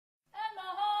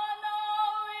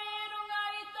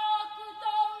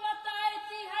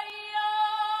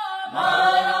Yeah,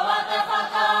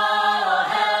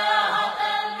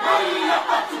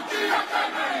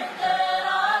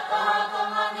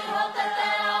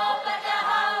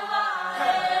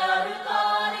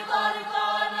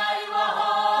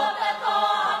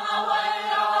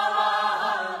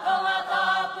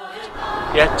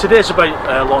 today's about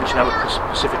launching our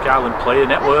Pacific Island Player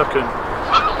Network, and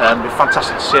it's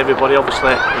fantastic to see everybody.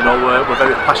 Obviously, you know, we're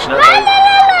very passionate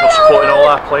about supporting all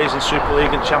our players in Super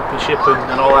League and Championship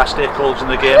and all our stakeholders in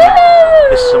the game. And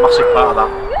this is a massive part of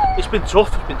that. It's been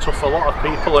tough. It's been tough for a lot of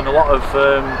people and a lot of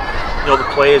you know, the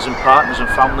players and partners and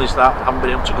families that haven't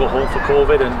been able to go home for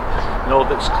COVID. And you know,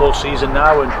 it's close season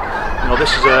now, and you know,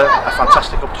 this is a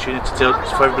fantastic opportunity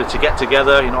for everybody to get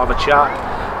together. You know, have a chat.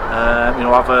 You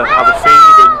know, have a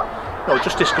feed, and you know,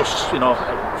 just discuss, you know,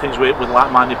 things with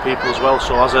like-minded people as well.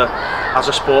 So as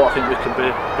a sport, I think we can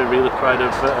be really proud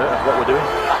of what we're doing.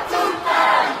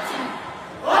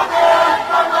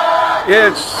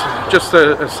 Yeah, it's just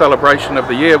a celebration of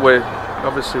the year.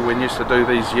 Obviously we used to do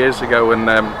these years ago, and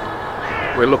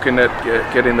we're looking at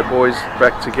getting the boys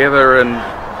back together and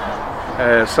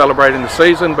celebrating the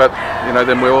season. But you know,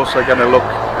 then we're also going to look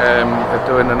at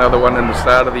doing another one in the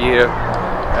start of the year.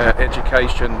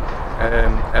 Education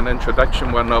and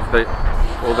introduction one of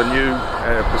all the new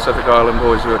Pacific Island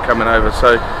boys who are coming over.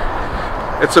 So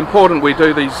it's important we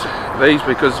do these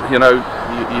because you know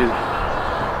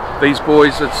these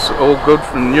boys, it's all good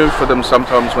and new for them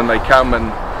sometimes when they come,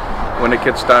 and when it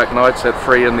gets dark nights at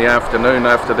 3 in the afternoon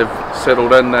after they've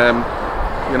settled in,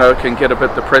 you know, it can get a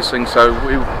bit depressing. So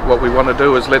what we want to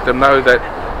do is let them know that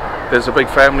there's a big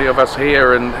family of us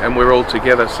here, and we're all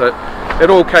together. So it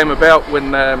all came about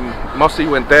when Mossy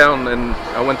went down, and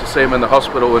I went to see him in the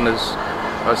hospital, and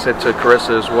I said to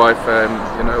Carissa, his wife,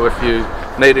 you know, if you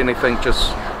need anything,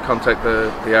 just contact the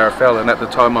RFL. And at the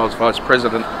time I was vice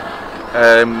president,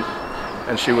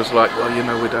 and she was like, well, you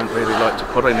know, we don't really like to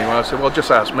put anyone. I said, well,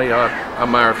 just ask me,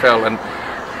 I'm RFL.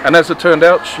 And as it turned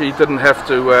out, she didn't have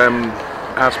to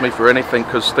ask me for anything,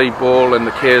 because Steve Ball and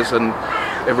the Cares and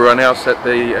everyone else at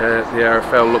the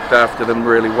RFL looked after them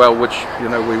really well, which, you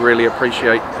know, we really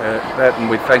appreciate that, and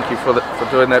we thank you for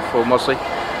doing that for Mossy.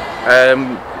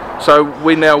 So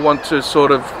we now want to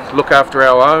sort of look after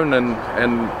our own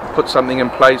and put something in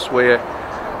place where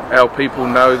our people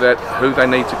know that who they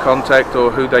need to contact or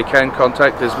who they can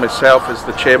contact. There's myself as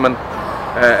the chairman,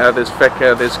 there's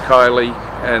Feka, there's Kylie,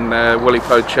 and Willie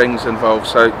Po Ching's involved.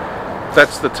 So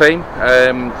that's the team,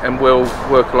 and we'll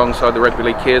work alongside the Rugby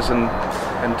League Cares and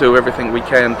do everything we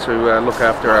can to look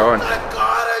after our own.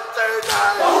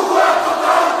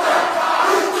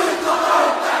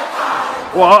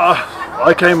 Well,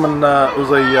 I came and it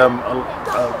was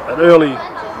an early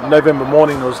November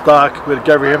morning. It was dark. We had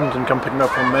Gary Hamilton come pick me up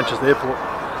from Manchester Airport,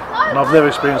 and I've never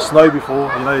experienced snow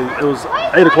before. You know, it was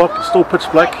 8 o'clock, it's still pitch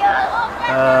black,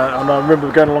 and I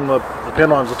remember going along the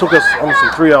Pennines. It took us honestly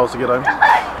 3 hours to get home.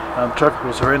 Traffic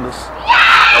was horrendous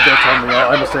at that time. You know,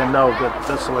 I understand now that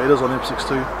that's the way it is on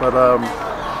M62, but it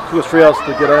took us 3 hours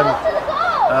to get home.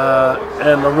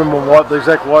 And I remember the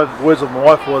exact words of my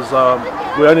wife was,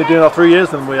 we're only doing our 3 years,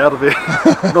 then we're out of there.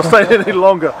 Not staying any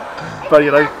longer. But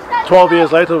you know, 12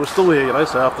 years later we're still here, you know,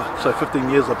 so 15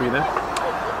 years I've been there.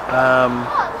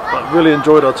 But really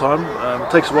enjoyed our time. It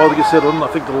takes a while to get settled in. I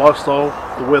think the lifestyle,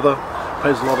 the weather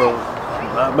plays a lot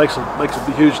of, makes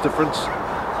a huge difference.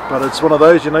 But it's one of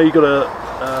those, you know, you got to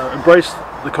embrace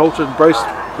the culture, embrace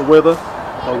the weather,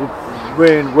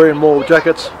 wearing more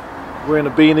jackets, wearing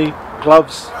a beanie,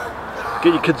 gloves,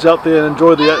 get your kids out there and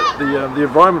enjoy the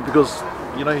environment, because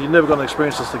you know you're never going to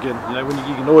experience this again. You know, when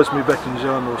you can always move back to New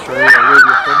Zealand or Australia or wherever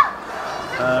you're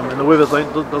from, and the weather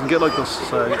doesn't get like this.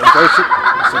 So embrace it.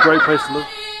 It's a great place to live.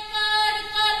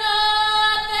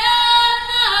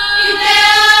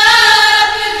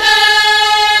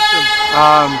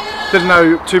 Didn't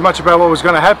know too much about what was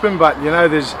going to happen, but you know,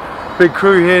 there's a big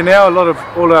crew here now,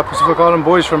 all our Pacific Island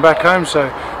boys from back home.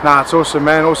 So it's awesome,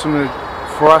 man. Awesome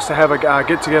for us to have a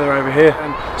get together over here.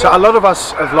 And so a lot of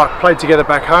us have played together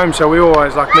back home, so we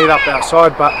always meet up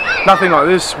outside, but nothing like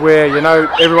this where, you know,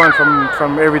 everyone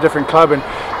from every different club. And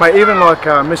mate, even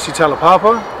Missy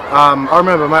Talapapa, I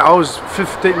remember, mate, I was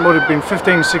 15, would have been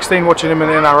 15, 16, watching him in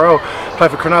the NRL play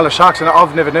for Cronulla Sharks, and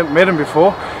I've never met him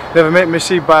before, never met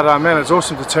Missy, but man, it's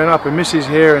awesome to turn up and Missy's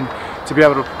here, and to be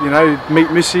able to, you know, meet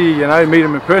Missy, you know, meet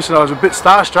him in person. I was a bit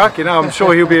starstruck, you know. I'm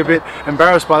sure he'll be a bit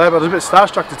embarrassed by that, but I was a bit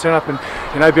starstruck to turn up and,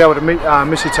 you know, be able to meet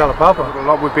Missy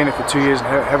Talapapa. We've been here for 2 years and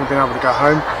haven't been able to go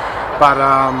home, but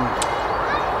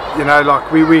you know,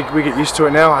 we get used to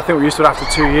it now. I think we're used to it after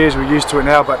 2 years. We're used to it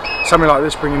now, but something like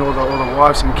this, bringing all the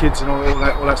wives and kids and all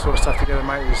that sort of stuff together,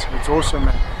 mate, it's awesome.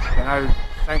 And you know,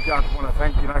 I want to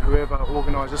thank whoever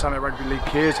organised this. I know Rugby League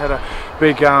Cares had a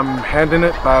big hand in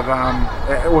it, but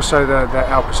also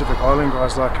our Pacific Island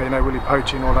guys like Willie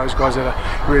Poachie and all those guys that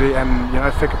are really, and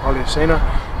Thika Poliacina,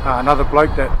 another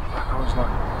bloke that I was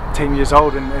like 10 years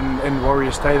old in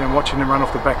Warrior Stadium and watching him run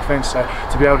off the back fence. So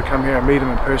to be able to come here and meet him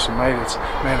in person, mate, it's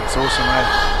awesome, mate.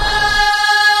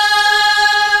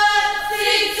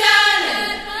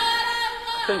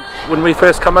 When we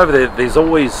first come over there's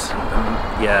always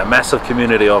a massive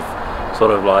community of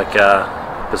sort of like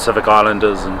Pacific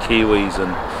Islanders and Kiwis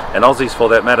and Aussies for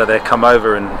that matter that come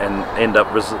over and end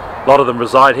up, a lot of them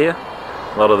reside here,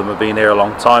 a lot of them have been here a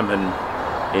long time,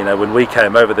 and when we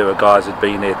came over there were guys who'd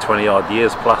been there 20 odd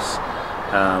years plus,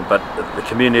 but the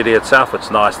community itself,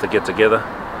 it's nice to get together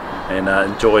and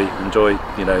enjoy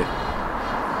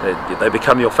they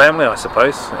become your family, I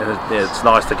suppose, and it's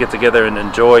nice to get together and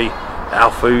enjoy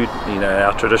our food,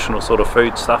 our traditional sort of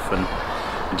food stuff, and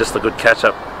just a good catch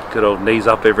up, good old knees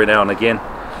up every now and again.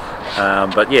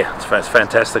 But yeah, it's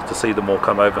fantastic to see them all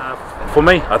come over. For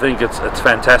me, I think it's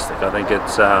fantastic. I think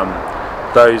it's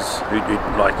those who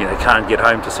can't get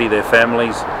home to see their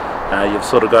families. You've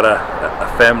sort of got a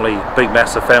family, big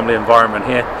massive family environment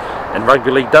here, and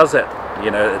rugby league does that.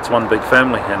 It's one big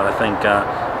family, and I think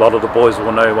a lot of the boys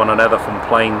will know one another from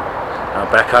playing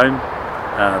back home.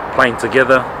 Playing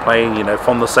together, playing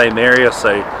from the same area,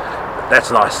 so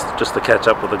that's nice just to catch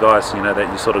up with the guys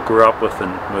that you sort of grew up with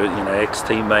and were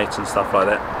ex-teammates and stuff like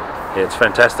that. Yeah, it's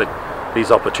fantastic, these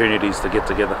opportunities to get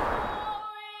together.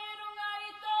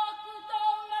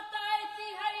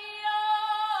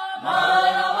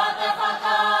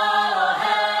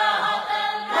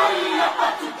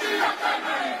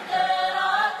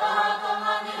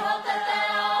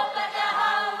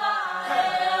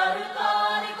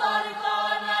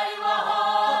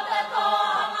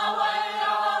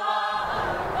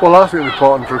 Well, I think it's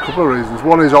important for a couple of reasons.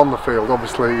 One is on the field,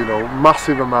 obviously,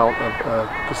 massive amount of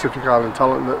Pacific Island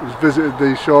talent that has visited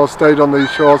these shores, stayed on these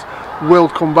shores, will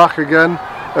come back again,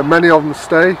 and many of them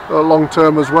stay long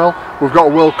term as well. We've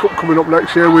got a World Cup coming up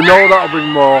next year. We know that'll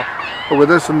bring more with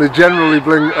us, and they generally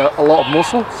bring a lot of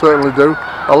muscle, certainly do,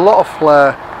 a lot of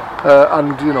flair,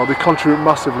 and they contribute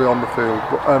massively on the field.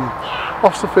 But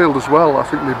off the field as well, I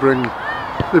think they bring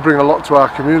a lot to our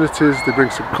communities. They bring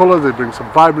some colour, they bring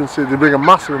some vibrancy, they bring a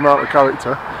massive amount of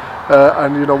character,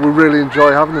 and we really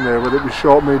enjoy having them here, whether it be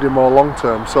short, medium or long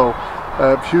term. So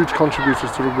huge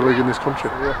contributors to rugby league in this country.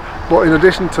 But in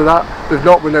addition to that, they've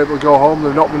not been able to go home,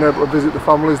 they've not been able to visit the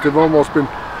families, they've almost been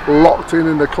locked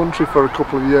in the country for a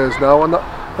couple of years now, and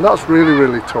that's really,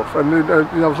 really tough. And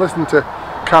I was listening to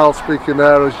Carl speaking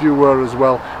there, as you were as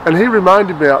well, and he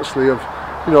reminded me actually of,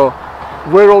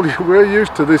 we're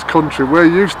used to this country, we're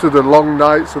used to the long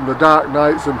nights and the dark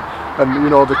nights and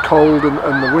the cold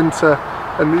and the winter,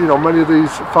 and many of these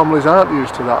families aren't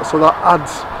used to that, so that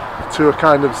adds to a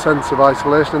kind of sense of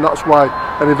isolation, and that's why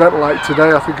an event like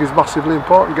today I think is massively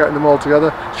important, getting them all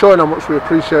together, showing how much we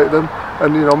appreciate them,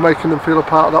 and making them feel a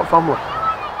part of that family.